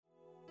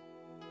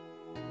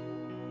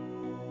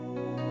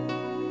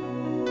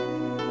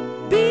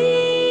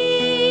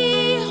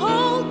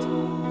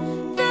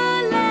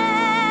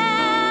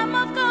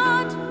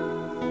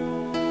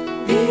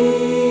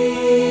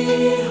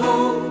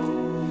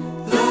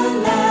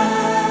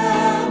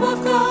Lamb of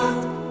God,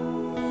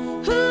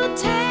 who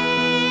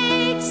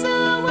takes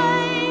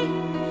away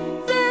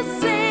the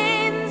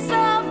sins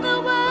of the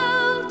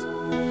world,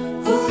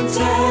 who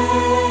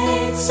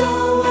takes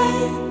away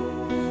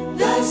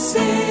the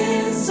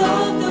sins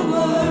of the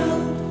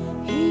world.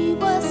 He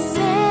was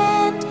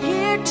sent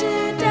here to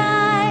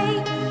die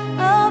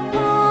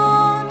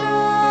upon a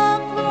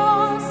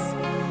cross,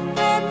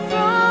 and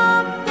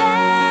from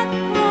that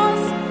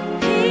cross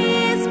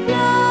his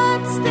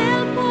blood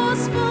still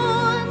pours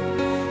forth.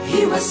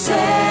 He was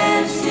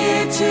sent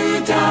here to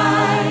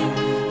die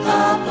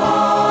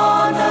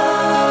upon a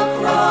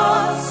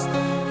cross,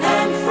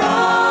 and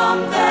from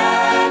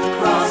that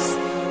cross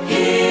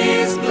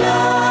his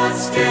blood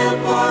still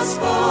pours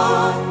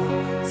forth.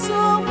 So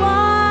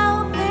while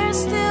there's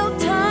still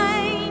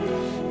time,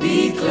 be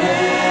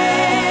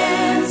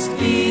cleansed,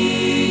 be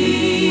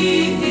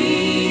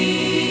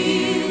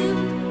healed.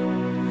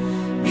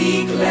 Be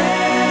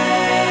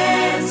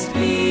cleansed,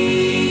 be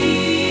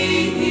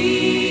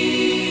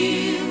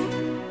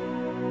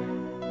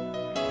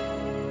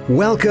healed.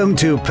 Welcome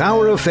to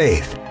Power of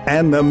Faith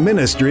and the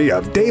ministry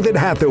of David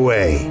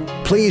Hathaway.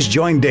 Please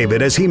join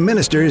David as he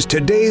ministers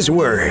today's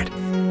word.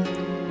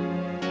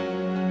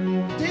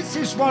 This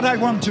is what I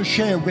want to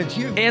share with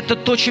you. Это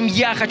то, чем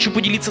я хочу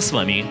поделиться с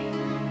вами.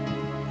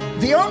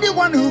 The only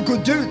one who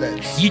could do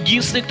this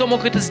Единственный, кто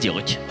мог это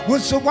сделать,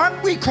 was the one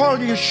we call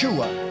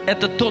Yeshua,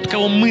 это тот,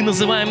 кого мы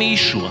называем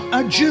Иешуа,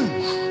 a Jew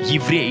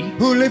еврей,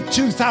 who lived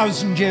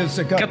 2,000 years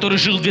ago. который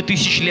жил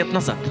 2000 лет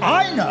назад.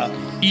 I know,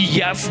 И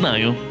я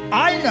знаю,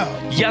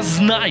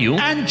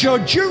 and your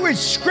Jewish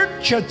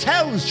scripture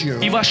tells you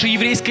и ваше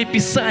еврейское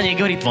писание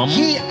говорит вам,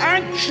 he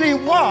actually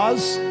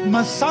was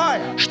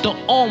Messiah. что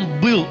он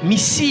был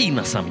Мессией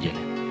на самом деле.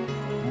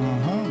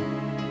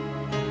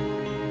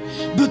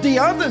 But the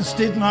others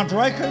did not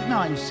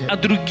recognize him. А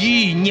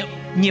другие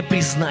не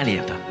признали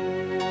это.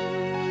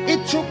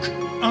 It took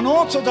an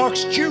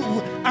Orthodox Jew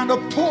and a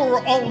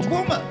poor old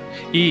woman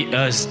И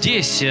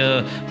здесь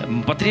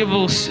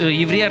потребовался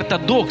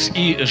еврей-ортодокс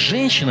и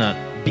женщина,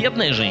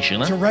 бедная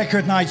женщина, to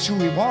recognize who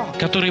he was.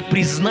 которые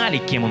признали,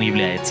 кем он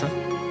является.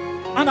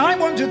 And I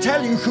want to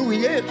tell you who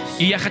he is.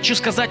 И я хочу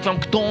сказать вам,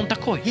 кто он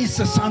такой. He's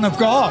the Son of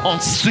God. Он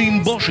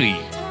Сын Божий.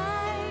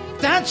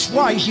 That's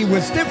why he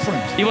was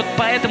different. И вот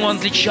поэтому он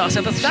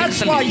отличался от всех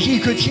That's why остальных. he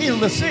could heal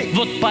the sick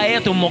Вот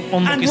поэтому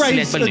он мог and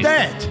исцелять raise the больных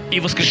dead. и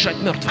воскрешать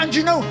мертвых. And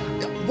you know,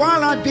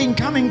 while I've been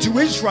coming to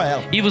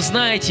Israel, И вы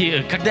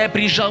знаете, когда я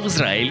приезжал в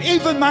Израиль,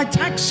 even my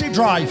taxi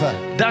driver,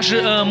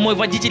 даже мой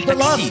водитель the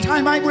last такси,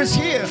 time I was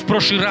here, в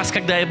прошлый раз,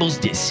 когда я был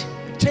здесь,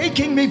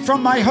 taking me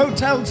from my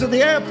hotel to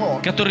the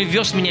airport, который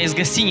вез меня из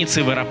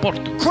гостиницы в аэропорт,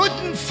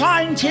 couldn't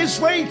find his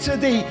way to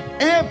the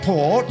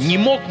airport. не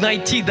мог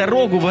найти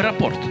дорогу в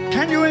аэропорт.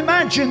 Can you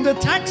imagine the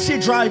taxi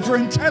driver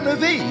in Tel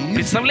Aviv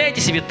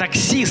Представляете себе,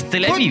 таксист в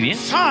couldn't Тель-Авиве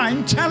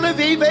find Tel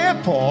Aviv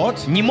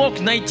airport? не мог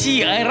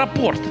найти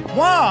аэропорт.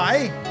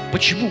 Why?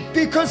 Почему?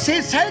 Because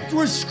his head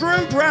was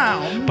screwed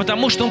round,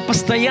 Потому что он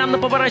постоянно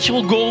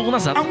поворачивал голову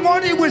назад. and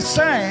what he was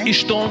И saying,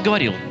 что он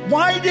говорил?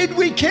 why did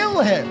we kill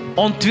him?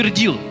 Он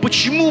твердил,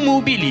 почему мы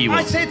убили его?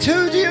 I said,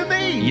 who do you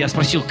mean? Я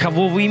спросил,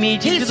 кого вы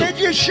имеете в He виду? said,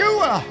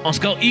 Yeshua. Он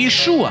сказал,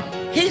 Иешуа.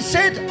 He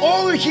said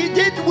all he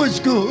did was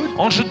good.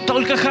 Он же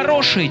только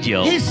хорошее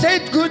делал. He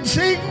said good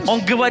things. Он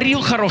говорил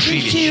He хорошие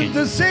healed вещи.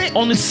 the sick.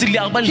 Он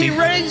исцелял He больных.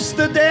 raised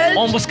the dead.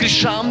 Он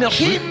воскрешал He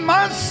мертвых.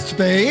 must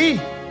be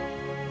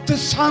the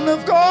Son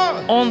of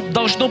God. Он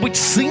должно быть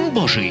Сын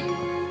Божий.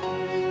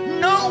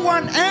 No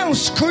one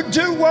else could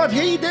do what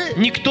he did.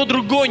 Никто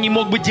другой не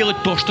мог бы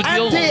делать то, что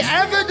делал And the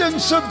он.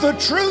 evidence of the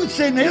truth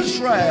in И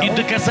Israel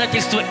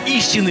доказательство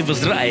истины в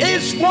Израиле,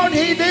 is what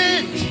he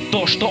did,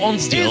 то, что он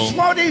сделал, is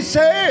what he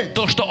said.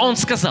 то, что он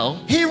сказал,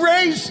 He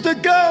raised the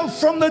girl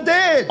from the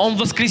dead. он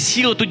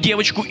воскресил эту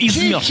девочку из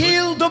He мертвых.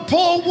 healed the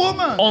poor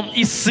woman. Он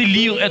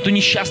исцелил эту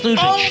несчастную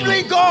Only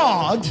женщину.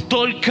 God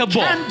Только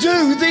Бог can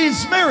do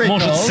these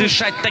может miracles.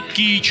 совершать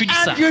такие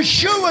чудеса. And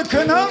Yeshua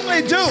can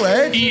only do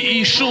it И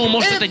Иешуа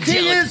может это if he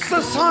делать is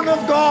the Son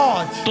of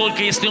God.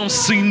 только если он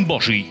Сын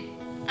Божий.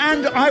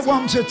 And I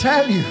want to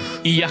tell you,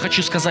 И я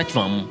хочу сказать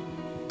вам,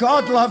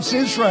 God loves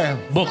Israel.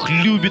 Бог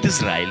любит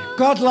Израиль.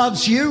 God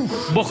loves you.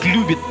 Бог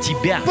любит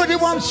тебя. But he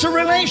wants a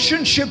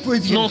relationship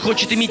with Но you. Он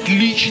хочет иметь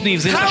личные How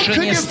can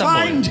взаимоотношения you с тобой.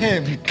 find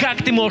him?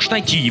 Как ты можешь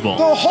найти Его?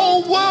 The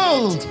whole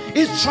world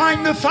is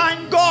trying to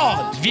find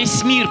God.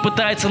 Весь мир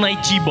пытается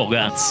найти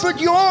Бога.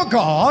 But your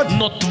God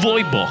Но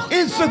твой Бог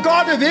is the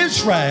God of —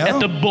 Israel,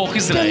 это Бог the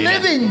Израиля.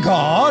 living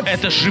God,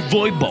 Это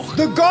живой Бог.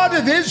 the God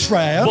of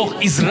Israel, Бог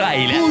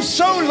Израиля, who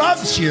so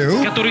loves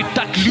you. который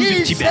так He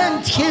любит тебя,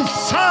 sent his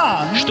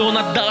son. что Он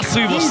отдал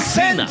своего He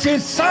Сына. sent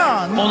his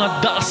son Он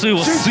отдал своего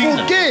to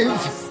Сына, forgive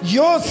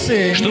your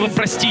sin, чтобы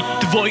простить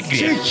твой to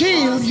грех,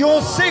 heal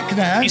your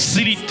sickness,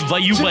 исцелить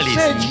твою to болезнь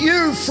set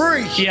you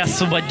free. и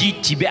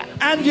освободить тебя.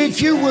 And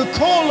if you will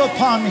call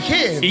upon И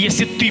him,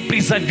 если ты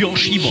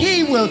призовешь Его,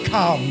 he will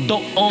come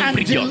то Он and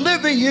придет,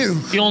 deliver you.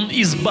 и Он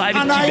избавит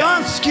And I тебя.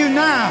 ask you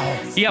now,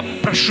 Я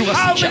прошу вас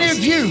how many сейчас,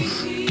 of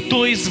you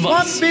кто из want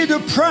вас me to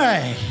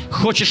pray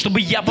хочет, чтобы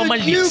я that you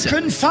помолился,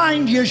 can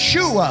find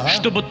Yeshua.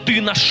 чтобы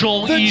ты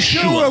нашел That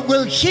Иешуа. Yeshua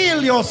will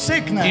heal your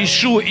sickness.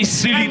 Иешуа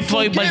исцелит And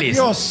твою forgive болезнь,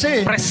 your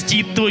sin.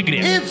 простит твой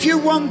грех. If you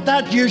want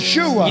that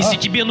Yeshua, Если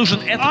тебе нужен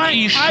этот I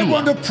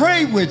want Иешуа, to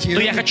pray with you.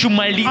 то я хочу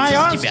молиться I за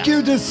ask тебя.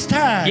 you to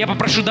stand Я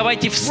попрошу,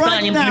 давайте right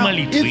встанем для now. If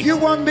молитвы. you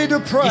want me to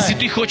pray, Если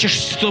ты хочешь,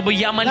 чтобы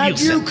я that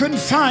молился, you can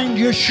find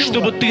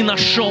чтобы Yeshua. ты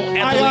нашел I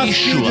этого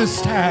ask you to Иешуа,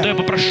 stand. то я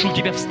попрошу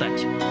тебя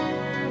встать.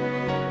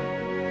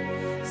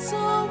 So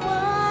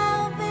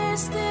while there's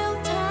still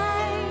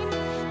time,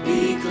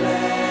 be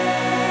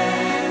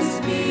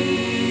cleansed, be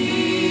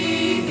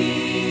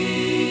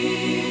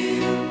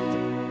healed.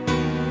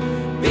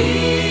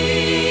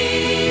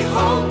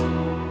 Behold,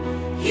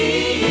 He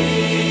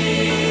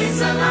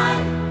is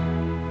alive.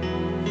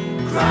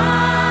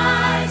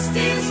 Christ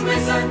is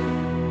risen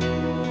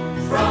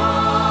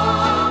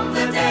from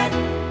the dead.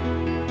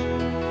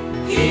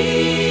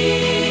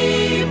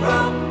 He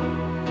broke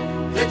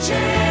the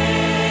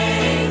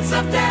chains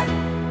of death.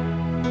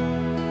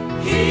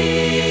 He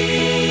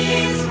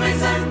is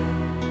risen,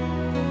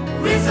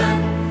 risen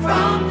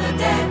from the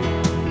dead.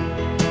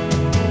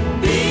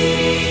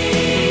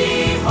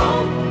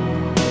 Behold,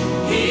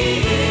 He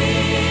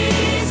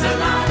is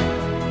alive.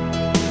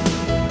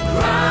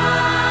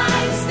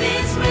 Christ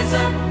is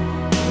risen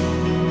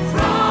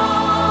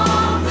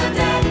from the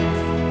dead.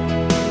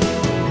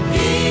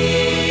 He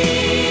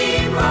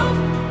broke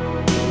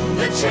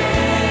the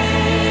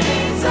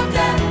chains of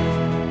death.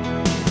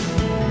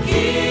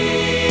 He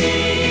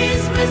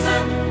is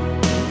risen,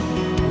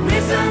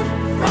 risen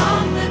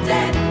from the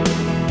dead.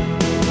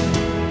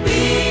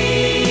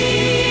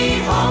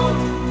 Behold,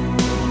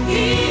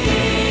 He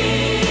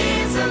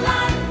is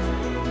alive.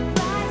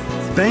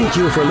 Thank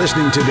you for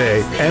listening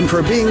today and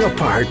for being a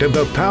part of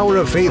the Power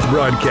of Faith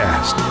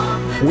broadcast.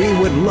 We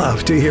would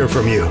love to hear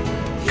from you.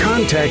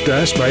 Contact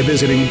us by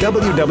visiting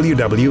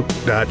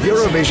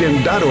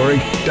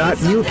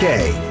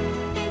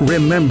www.eurovision.org.uk.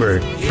 Remember,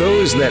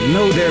 those that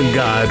know their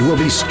God will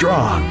be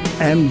strong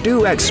and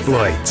do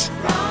exploits.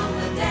 From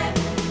the dead.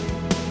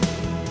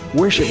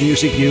 Worship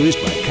music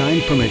used by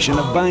kind permission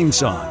of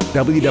Vinesong.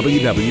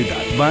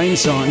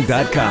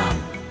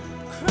 www.vinesong.com.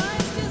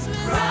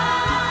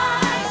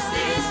 Christ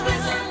is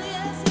risen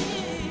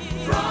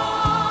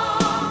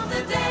from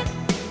the dead.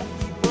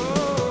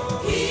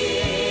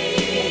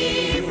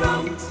 He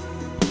broke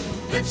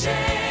the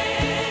chains.